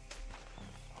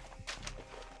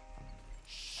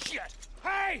 Shit!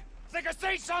 Hey! Think I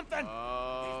see something?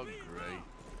 Oh, great.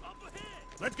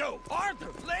 Let's go! Arthur,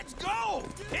 let's go!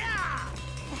 Yeah!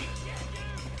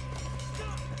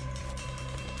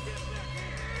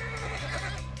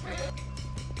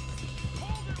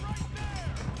 Hold it right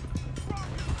there! Drop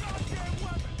your goddamn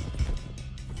weapon!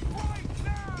 Right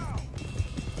now!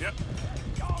 Yep.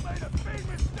 Y'all made a big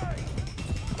mistake!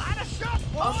 Line a shot,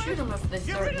 boys! I'll shoot them if they Get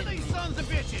start rid of hitting these me. sons of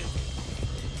bitches!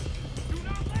 Do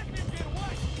not let them get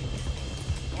away!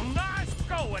 Well, nice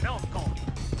going, Uncle!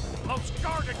 Most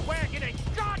guarded wagon in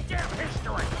goddamn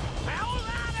history! How will I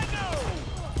know?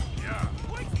 Yeah.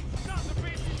 Wait, you sons of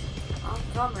bitches! I'm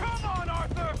coming. Come on,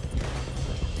 Arthur!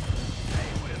 Hey,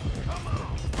 Will, come on!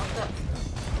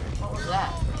 What was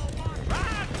that?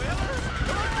 Ride, fellas!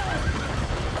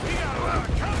 We got a lot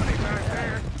of company back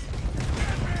there!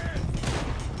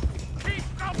 Keep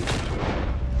going!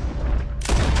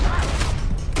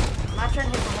 I'm not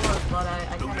trying to hit the horse, but I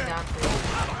kind of got to.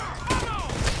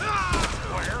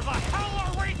 Where the hell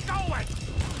are we going?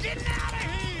 Getting out of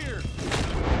here!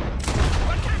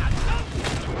 What kind of stuff?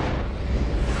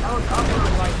 That was upper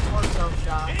like torso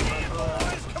shot. Dig in,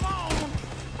 boys! Come on!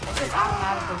 It's just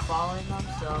automatically following them,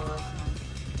 so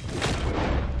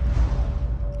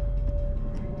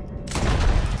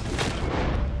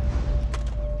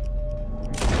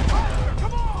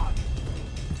Come on!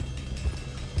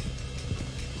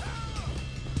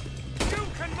 You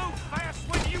can move fast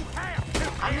when you have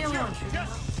to! I'm the only one shooting them.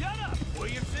 Just shut up,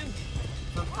 Williamson!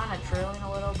 So I'm kind of trailing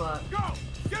a little, but Go!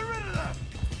 Get rid of that!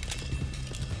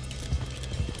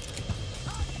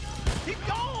 Keep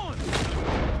going!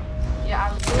 yeah, I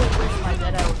really wish my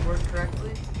dead eye would work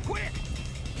correctly. Quick!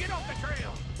 Get off the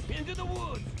trail! Into the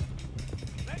woods!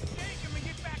 Let's take him and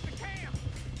get back to camp!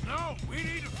 No, we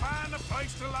need to find a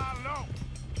place to lie low.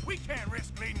 We can't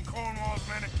risk leading Cornwall's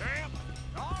men to camp.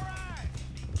 All right!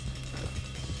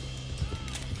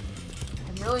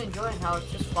 I'm really enjoying how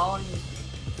it's just following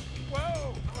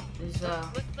Whoa! these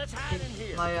Let's hide in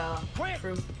here. my Quick!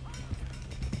 crew.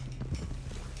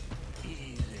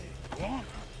 Easy. Go on.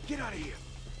 Get out of here.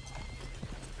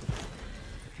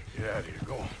 Get out of here.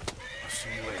 Go on. I'll see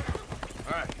you later.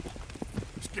 All right.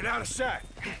 Let's get out of sight.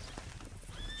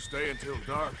 Stay until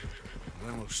dark, and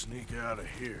then we'll sneak out of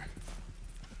here.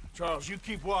 Charles, you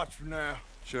keep watch for now.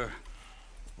 Sure.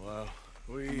 Well,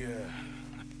 we,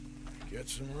 get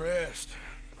some rest.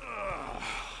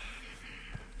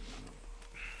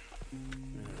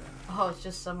 Oh, it's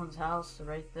just someone's house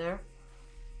right there.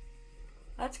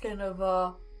 That's kind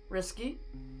of risky.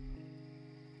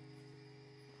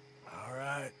 All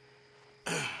right.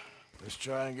 Let's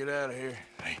try and get out of here.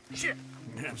 Hey, shit.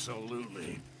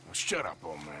 Absolutely. Now shut up,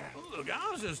 old man. Look,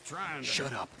 I was just trying to...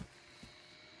 Shut up.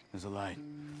 There's a light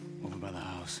over by the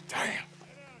house. Damn.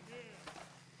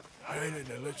 Hey,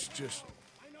 let's just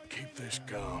keep this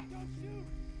calm.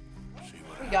 See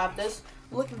what We got this.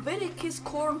 Leviticus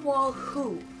Cornwall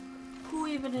who? Who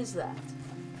even is that?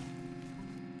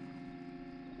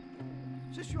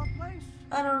 Is this your place?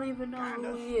 I don't even know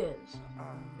who he is.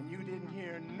 And you didn't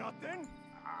hear nothing?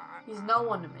 He's no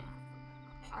one to me.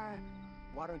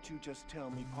 Why don't you just tell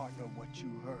me, partner, what you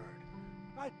heard?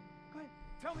 Go ahead.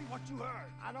 Tell me what you heard.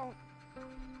 I don't...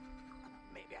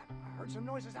 Maybe I heard some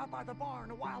noises out by the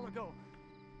barn a while ago.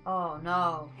 Oh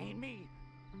no. Ain't me.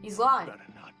 He's lying. Better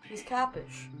not be. He's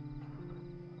Capish.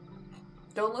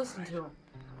 Don't listen to him.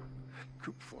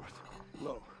 Troop forth.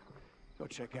 Low. Go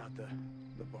check out the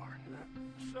barn.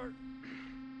 Sir.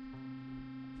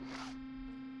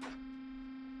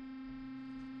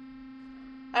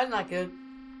 That's not good.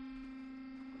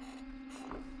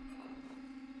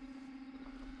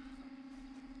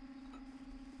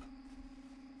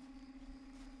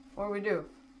 What do we do?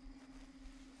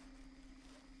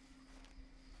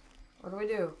 What do we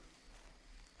do?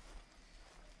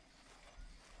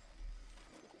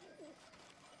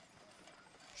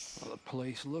 Well, the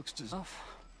place looks tough.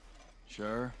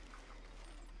 Sure.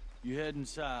 You head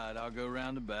inside. I'll go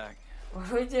round the back. What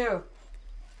do we do?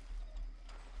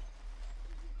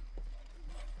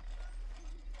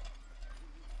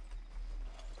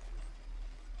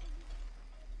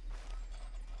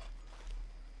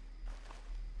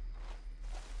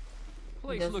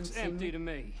 Place doesn't looks see empty me. to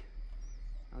me.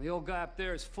 Now, the old guy up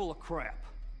there is full of crap.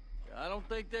 I don't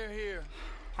think they're here.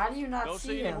 How do you not Don't see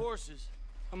see any him? horses.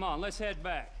 Come on, let's head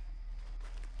back.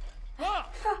 Look!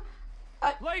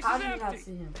 Place How is do you not empty.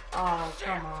 see him? Oh,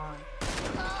 come on.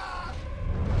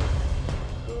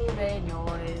 a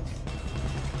noise.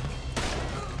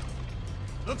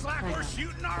 Looks like we're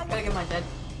shooting our Gotta way. get my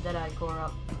Deadeye core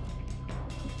up.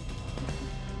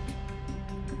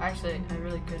 Actually, I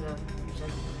really could use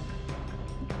it.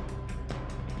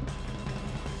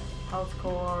 Health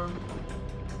core.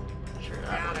 Sure.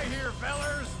 Out of here,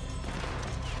 fellers!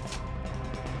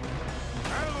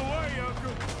 Out of the way,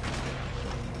 Uncle.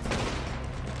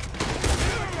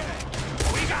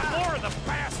 We got more of the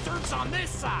bastards on this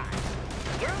side.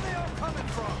 Where are they all coming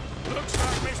from? Looks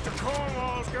like Mr.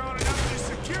 Cornwall's gone and up to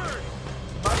security.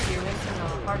 Bug, you're missing a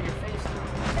part of your face now.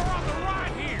 We're on the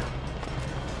right here.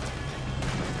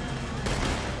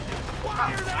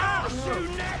 Why are they all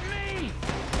shooting at me?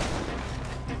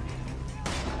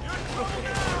 You're coming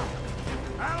out.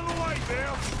 Out of the way,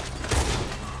 Bill.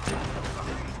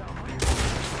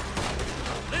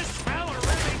 This fella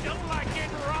really don't like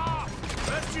getting robbed.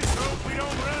 Let's just hope we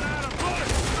don't run out of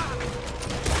bullets.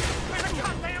 There's a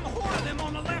goddamn horde of them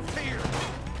on the left here.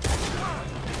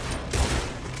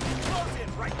 Close in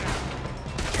right now.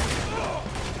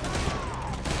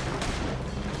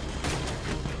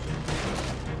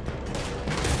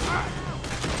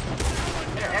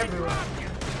 They're everywhere.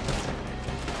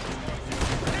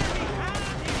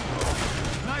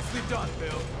 Nicely done,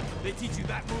 Bill. They teach you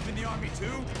that move in the army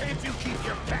too? Can't you keep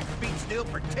your back beat still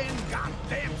for 10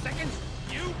 goddamn seconds?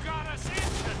 You got us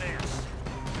into this.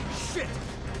 Shit!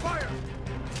 Fire!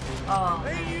 Oh.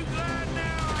 Ain't you glad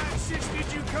now I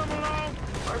insisted you come along?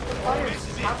 Where's the fire? This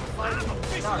is it. Stop the fire. I'm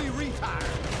officially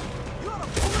retired. You ought to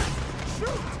pull it.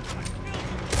 Shoot!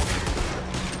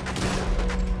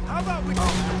 How about we...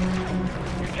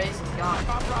 Your face is gone.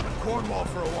 I'm robbing Cornwall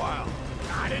for a while.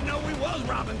 I didn't know we was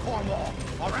robbing Cornwall.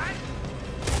 All right?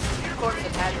 Of course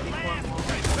it had to be Cornwall.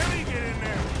 Let me get in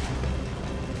there.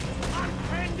 I'm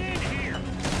penned in here.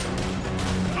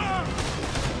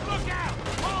 Look out!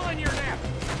 All in your net.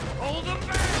 Hold them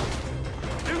back.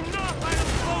 Do not let them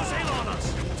close in on us.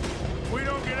 If we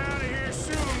don't get out of here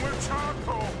soon, we're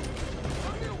charcoal.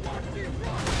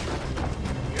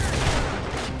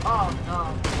 Oh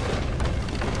no.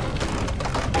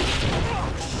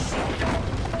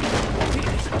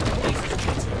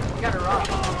 You gotta run.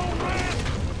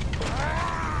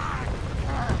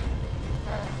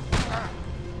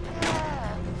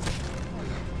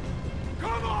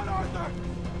 Come on, Arthur!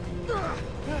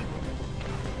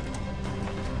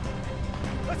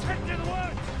 Let's head to the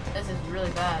woods! This is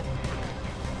really bad.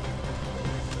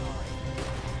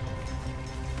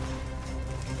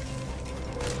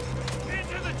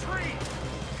 Into the tree!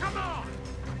 Come on!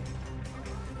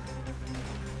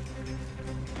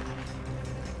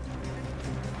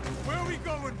 Where are we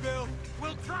going, Bill?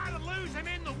 We'll try to lose him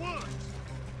in the woods!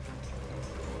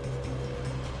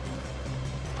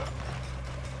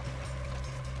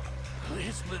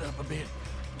 Let's split up a bit.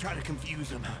 Try to confuse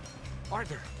them.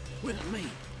 Arthur, with me.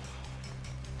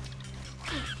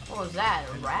 What was that?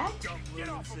 A rat? Get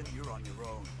off and you're on your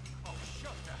own. Oh,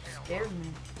 shut the hell Scared me.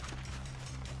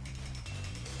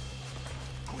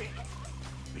 Quick!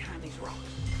 Behind these rocks.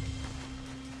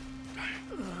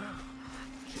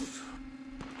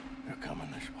 They're coming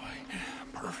this way.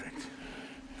 Perfect.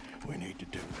 We need to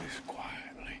do this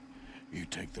quietly. You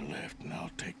take the left and I'll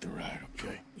take the right,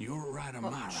 okay? You're right on my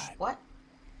right. What?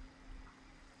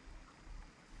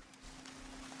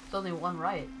 There's only one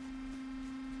right.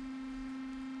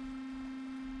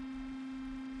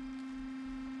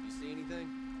 You see anything?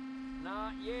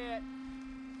 Not yet.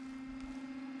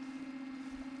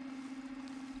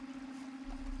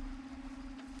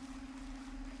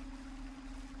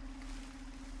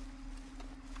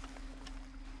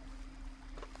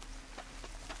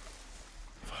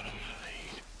 Follow my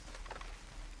lead.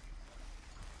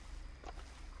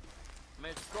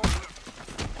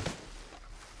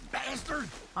 Bastard!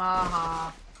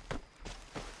 Uh-huh.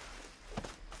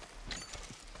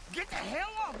 Get the hell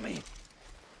off me!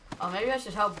 Oh, maybe I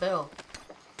should help Bill.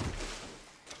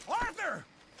 Arthur!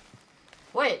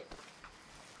 Wait.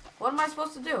 What am I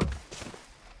supposed to do?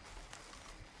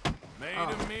 Made Oh.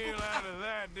 a meal out of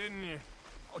that, didn't you?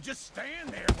 Oh, just stand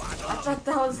there, why I thought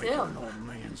that was him. Oh,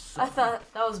 man, I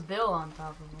thought that was Bill on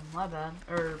top of him. My bad.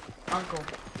 Or Uncle.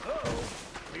 Uh-oh.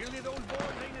 Clearly those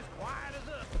boys ain't as quiet as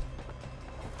us.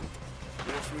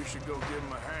 Guess we should go give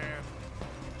him a hand.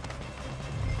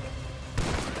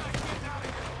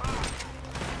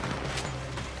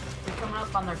 They're coming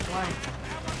up on their flank.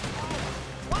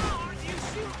 Why aren't you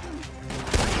shooting?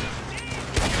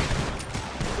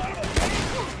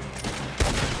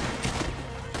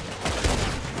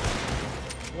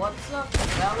 What's up,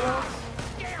 fellas?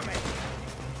 Damn it!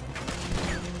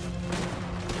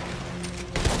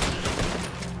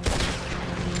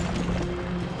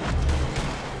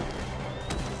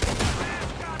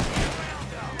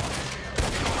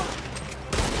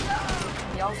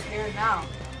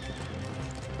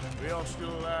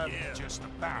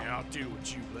 about? Yeah, I'll deal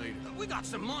with you later. We got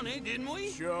some money, didn't we?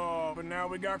 Sure, but now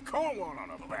we got Cornwall on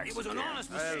our backs. It was an again.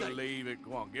 honest mistake. I'll leave it.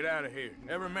 Go on, get out of here.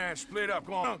 Every man split up.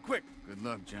 Go on, quick. Good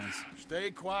luck, Johnson. Stay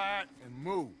quiet and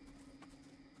move.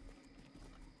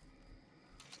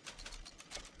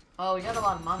 Oh, we got a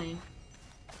lot of money.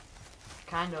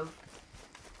 Kind of.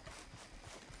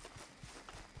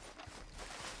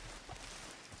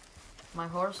 My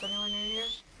horse anywhere near here?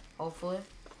 Hopefully.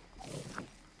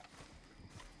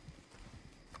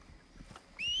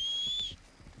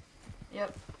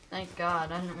 Yep. Thank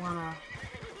God. I didn't want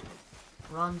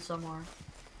to run somewhere.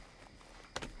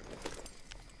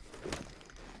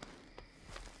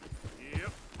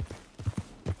 Yep.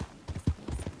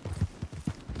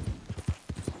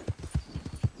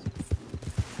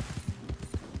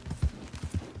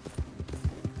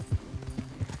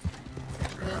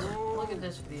 Look at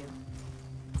this view.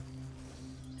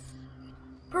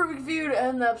 Perfect view to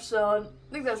end the episode.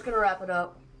 I think that's gonna wrap it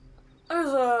up. It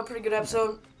was a pretty good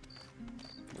episode.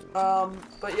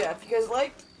 But yeah, if you guys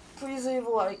liked, please leave a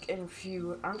like, and if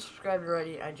you aren't subscribed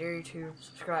already, I dare you to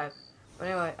subscribe. But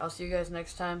anyway, I'll see you guys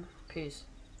next time. Peace.